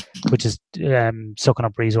rest, which is sucking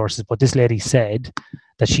up resources. But this lady said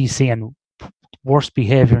that she's seeing worse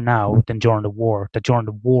behavior now than during the war. That during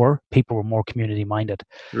the war, people were more community minded.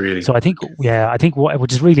 Really? So I think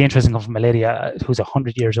which is really interesting from a lady who's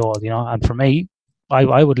 100 years old, and for me,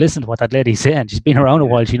 I would listen to what that lady's saying. She's been around a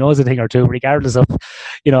while. She knows a thing or two, regardless of,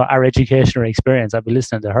 our education or experience. I'd be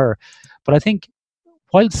listening to her. But I think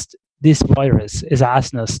whilst this virus is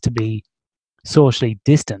asking us to be socially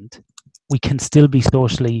distant, we can still be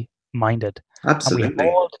socially minded. Absolutely. And we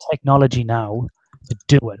have all the technology now to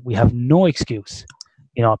do it. We have no excuse.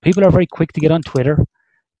 People are very quick to get on Twitter,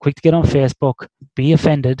 quick to get on Facebook, be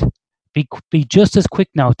offended, be just as quick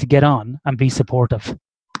now to get on and be supportive.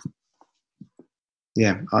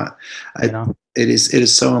 Yeah, it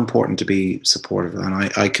is so important to be supportive, and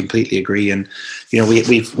I completely agree. And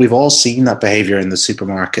we've all seen that behavior in the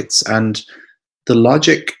supermarkets, and the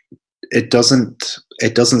logic, it doesn't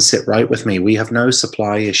sit right with me. We have no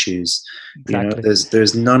supply issues. Exactly.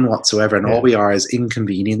 There's none whatsoever, and Yeah. all we are is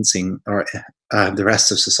inconveniencing the rest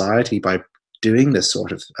of society by doing this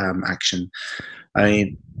sort of action. I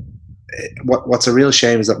mean, what's a real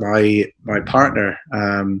shame is that my partner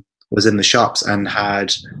was in the shops and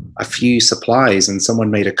had a few supplies, and someone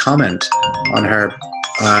made a comment on her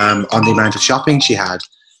on the amount of shopping she had,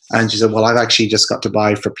 and she said, "Well, I've actually just got to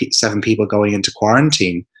buy for 7 people going into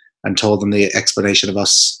quarantine," and told them the explanation of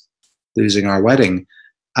us losing our wedding.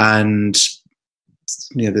 And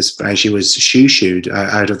she was shoo-shooed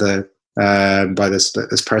out of the by this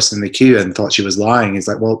person in the queue, and thought she was lying. It's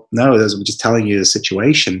like, well, no, I'm just telling you the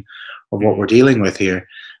situation of what we're dealing with here.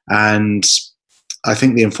 And I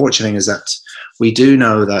think the unfortunate thing is that we do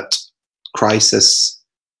know that crisis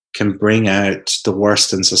can bring out the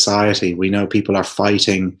worst in society. We know people are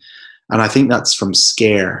fighting, and I think that's from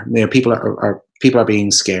scare. People are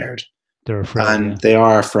being scared. They're afraid, and they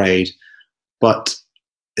are afraid. But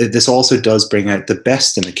this also does bring out the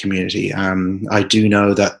best in the community. I do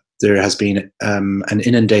know that there has been an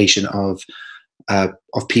inundation of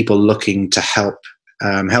people looking to help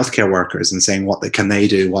healthcare workers and saying what can they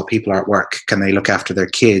do while people are at work. Can they look after their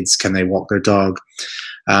kids? Can they walk their dog?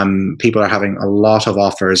 People are having a lot of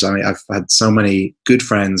offers. I mean, I've had so many good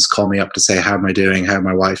friends call me up to say, how am I doing?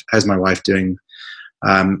 How's my wife doing?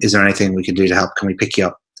 Is there anything we can do to help? Can we pick you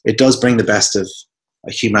up? It does bring the best of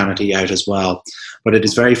humanity out as well. But it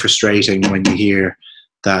is very frustrating when you hear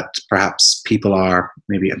that perhaps people are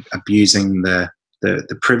maybe abusing the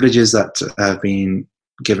privileges that have been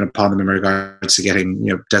given upon them in regards to getting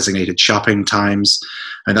designated shopping times,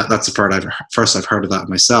 and that's the first I've heard of that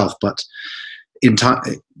myself. But in time,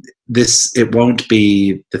 it won't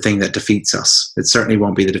be the thing that defeats us. It certainly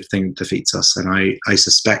won't be the thing that defeats us. And I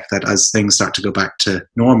suspect that as things start to go back to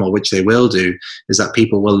normal, which they will do, is that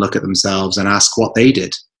people will look at themselves and ask what they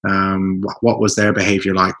did. What was their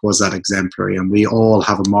behavior like? Was that exemplary? And we all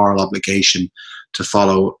have a moral obligation to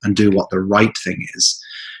follow and do what the right thing is.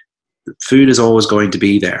 Food is always going to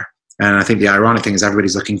be there. And I think the ironic thing is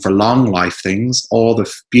everybody's looking for long life things. All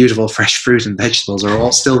the beautiful fresh fruit and vegetables are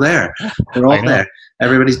all still there. They're all there.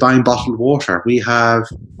 Everybody's buying bottled water. We have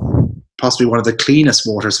possibly one of the cleanest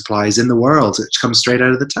water supplies in the world, which comes straight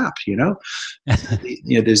out of the tap.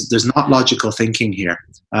 There's not logical thinking here.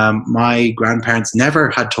 My grandparents never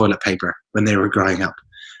had toilet paper when they were growing up.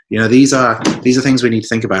 These are things we need to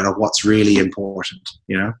think about of what's really important.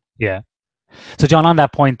 Yeah. So, John, on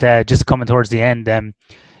that point, just coming towards the end,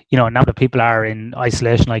 now that people are in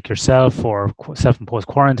isolation like yourself or self-imposed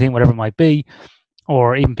quarantine, whatever it might be,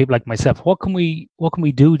 or even people like myself, what can we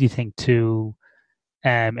do you think to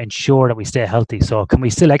ensure that we stay healthy? So can we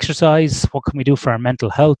still exercise? What can we do for our mental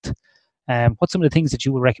health? What's some of the things that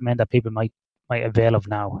you would recommend that people might avail of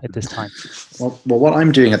now at this time? Well, what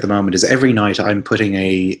I'm doing at the moment is every night I'm putting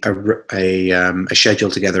a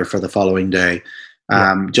schedule together for the following day,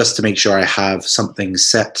 just to make sure I have something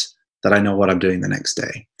set that I know what I'm doing the next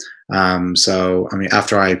day. So, I mean,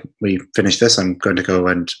 after we finish this, I'm going to go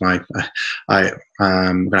and I'm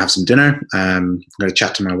going to have some dinner. I'm going to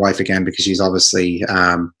chat to my wife again because she's obviously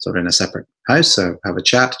sort of in a separate house. So have a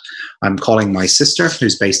chat. I'm calling my sister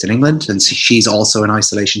who's based in England, and she's also in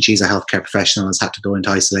isolation. She's a healthcare professional and has had to go into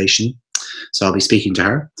isolation. So I'll be speaking to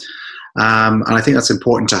her. And I think that's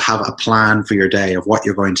important to have a plan for your day of what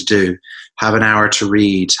you're going to do. Have an hour to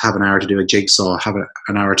read, have an hour to do a jigsaw, have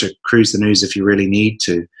an hour to cruise the news if you really need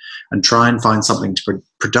to, and try and find something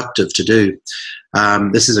productive to do.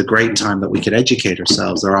 This is a great time that we can educate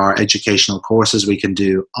ourselves. There are educational courses we can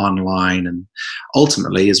do online, and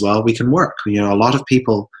ultimately as well, we can work. You know, a lot of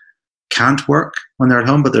people can't work when they're at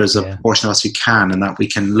home, but there's a proportion of us who can, and that we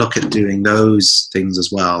can look at doing those things as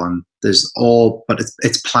well. And but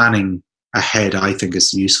it's planning ahead, I think,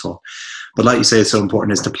 is useful. But like you say, it's so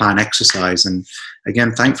important is to plan exercise. And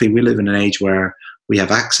again, thankfully, we live in an age where we have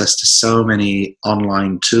access to so many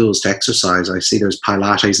online tools to exercise. I see there's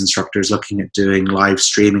Pilates instructors looking at doing live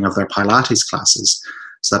streaming of their Pilates classes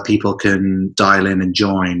so that people can dial in and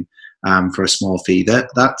join for a small fee.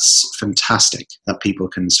 That's fantastic that people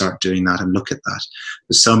can start doing that and look at that.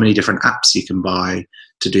 There's so many different apps you can buy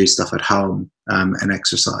to do stuff at home and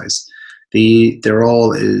exercise. There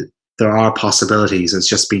are possibilities. It's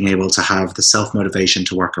just being able to have the self-motivation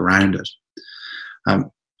to work around it. I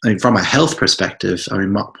mean, from a health perspective, I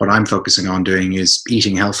mean, what I'm focusing on doing is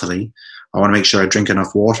eating healthily. I want to make sure I drink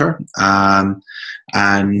enough water and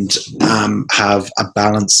have a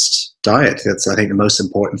balanced diet. That's, I think, the most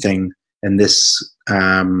important thing in this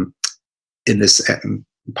part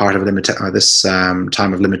of this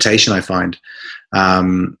time of limitation. I find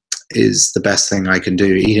is the best thing I can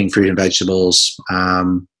do. Eating fruit and vegetables,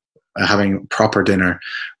 having proper dinner,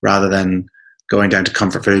 rather than going down to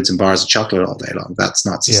comfort foods and bars of chocolate all day long. That's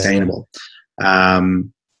not sustainable.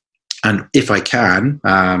 And if I can,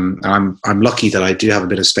 I'm lucky that I do have a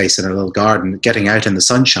bit of space in a little garden, getting out in the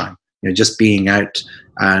sunshine, you know, just being out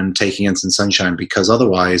and taking in some sunshine, because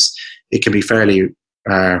otherwise it can be fairly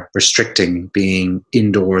restricting being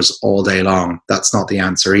indoors all day long. That's not the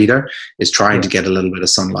answer either, is trying to get a little bit of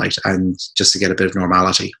sunlight and just to get a bit of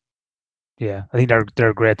normality. Yeah, I think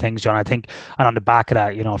they're great things, John. I think, and on the back of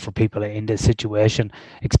that, you know, for people in this situation,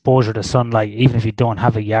 exposure to sunlight, even if you don't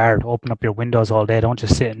have a yard, open up your windows all day. Don't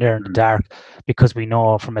just sit in there in the dark, because we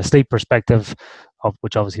know from a sleep perspective, of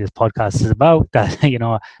which obviously this podcast is about, that you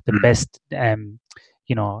know the best,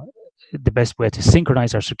 you know, the best way to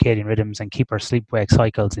synchronize our circadian rhythms and keep our sleep-wake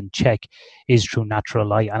cycles in check is through natural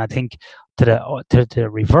light. And I think to the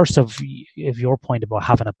reverse of your point about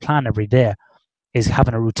having a plan every day, is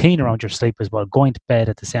having a routine around your sleep as well, going to bed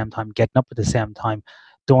at the same time, getting up at the same time.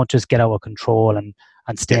 Don't just get out of control and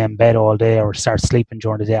stay in bed all day or start sleeping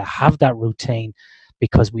during the day. Have that routine,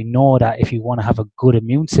 because we know that if you want to have a good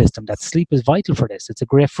immune system, that sleep is vital for this. It's a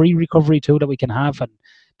great free recovery tool that we can have, and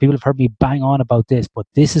people have heard me bang on about this, but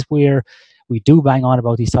this is where we do bang on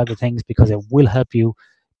about these type of things, because it will help you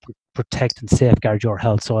protect and safeguard your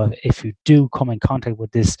health. So if you do come in contact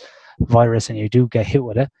with this virus and you do get hit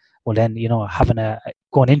with it, well then, you know,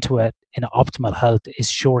 going into it in optimal health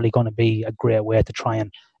is surely going to be a great way to try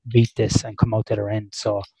and beat this and come out the other end.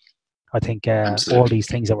 So I think all these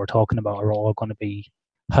things that we're talking about are all going to be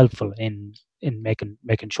helpful in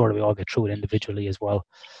making sure that we all get through it individually as well.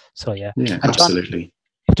 So yeah, absolutely. John,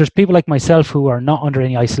 if there's people like myself who are not under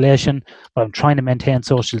any isolation, but I'm trying to maintain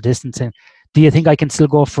social distancing, do you think I can still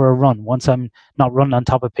go for a run once I'm not running on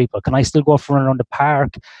top of people? Can I still go for a run around the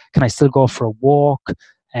park? Can I still go for a walk?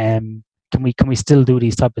 Can we still do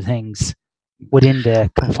these type of things within the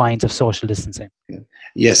confines of social distancing?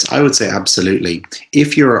 Yes, I would say absolutely.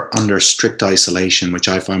 If you're under strict isolation, which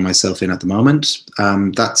I find myself in at the moment,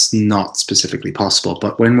 that's not specifically possible.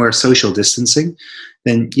 But when we're social distancing,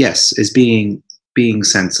 then yes, is being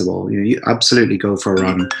sensible. You absolutely go for a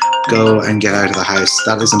run, go and get out of the house.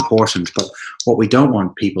 That is important. But what we don't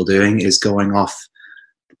want people doing is going off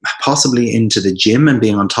possibly into the gym and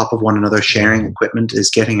being on top of one another, sharing equipment, is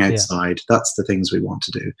getting outside. That's the things we want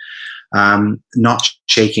to do. Not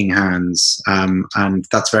shaking hands. And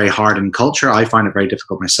that's very hard in culture. I find it very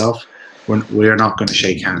difficult myself. We're not going to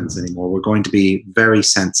shake hands anymore. We're going to be very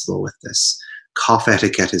sensible with this. Cough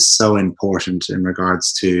etiquette is so important in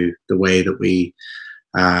regards to the way that we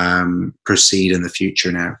proceed in the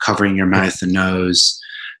future now. Covering your mouth and nose,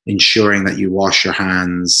 ensuring that you wash your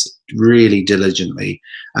hands really diligently,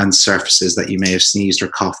 and surfaces that you may have sneezed or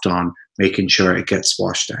coughed on, making sure it gets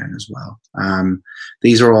washed down as well.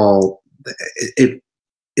 These are all, it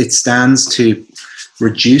stands to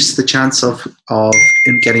reduce the chance of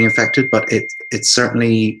getting infected, but it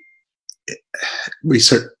certainly, we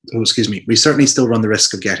certainly still run the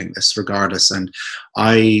risk of getting this regardless. And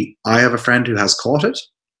I have a friend who has caught it.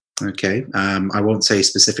 Okay. I won't say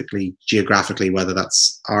specifically geographically whether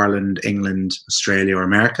that's Ireland, England, Australia, or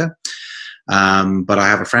America. But I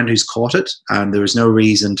have a friend who's caught it, and there was no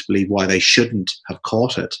reason to believe why they shouldn't have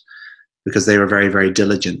caught it, because they were very, very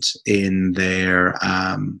diligent in their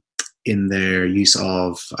in their use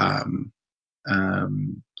of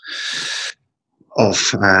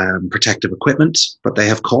protective equipment, but they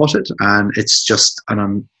have caught it, and it's just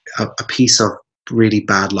a piece of really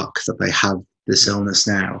bad luck that they have this illness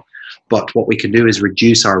now. But what we can do is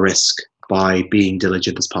reduce our risk by being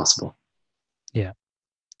diligent as possible. Yeah.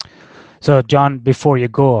 So, John, before you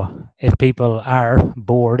go, if people are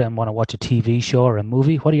bored and want to watch a TV show or a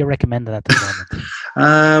movie, what are you recommending at the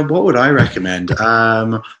moment? What would I recommend?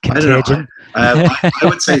 Contagion. I don't know. I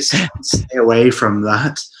would say stay away from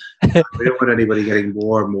that. We don't want anybody getting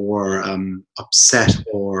more and more upset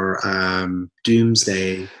or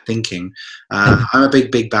doomsday thinking. I'm a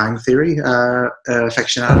big Bang Theory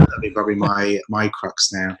aficionado. That'd be probably my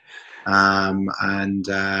crux now. I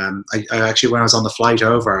actually, when I was on the flight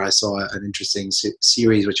over, I saw an interesting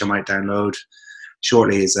series which I might download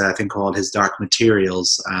shortly. Is a thing called His Dark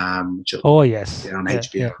Materials. Yes, on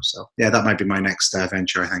HBO. Yeah. So yeah, that might be my next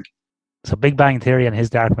venture, I think. So Big Bang Theory and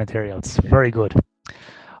His Dark Materials. Very good.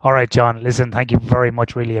 All right, John, listen, thank you very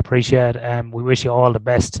much. Really appreciate it. We wish you all the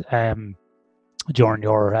best during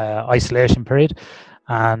your isolation period,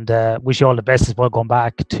 and wish you all the best as well going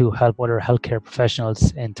back to help other healthcare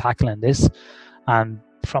professionals in tackling this. And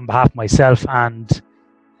from behalf of myself and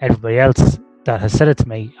everybody else that has said it to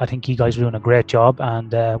me, I think you guys are doing a great job,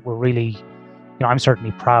 and we're really, I'm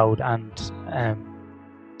certainly proud and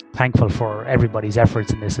thankful for everybody's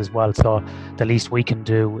efforts in this as well. So the least we can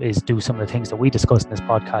do is do some of the things that we discussed in this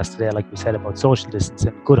podcast today, like we said, about social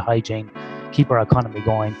distancing, good hygiene, keep our economy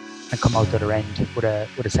going, and come out the other end with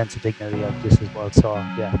a sense of dignity of this as well. So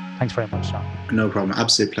yeah, thanks very much, John. No problem.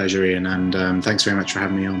 Absolute pleasure, Ian, and thanks very much for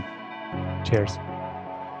having me on. Cheers.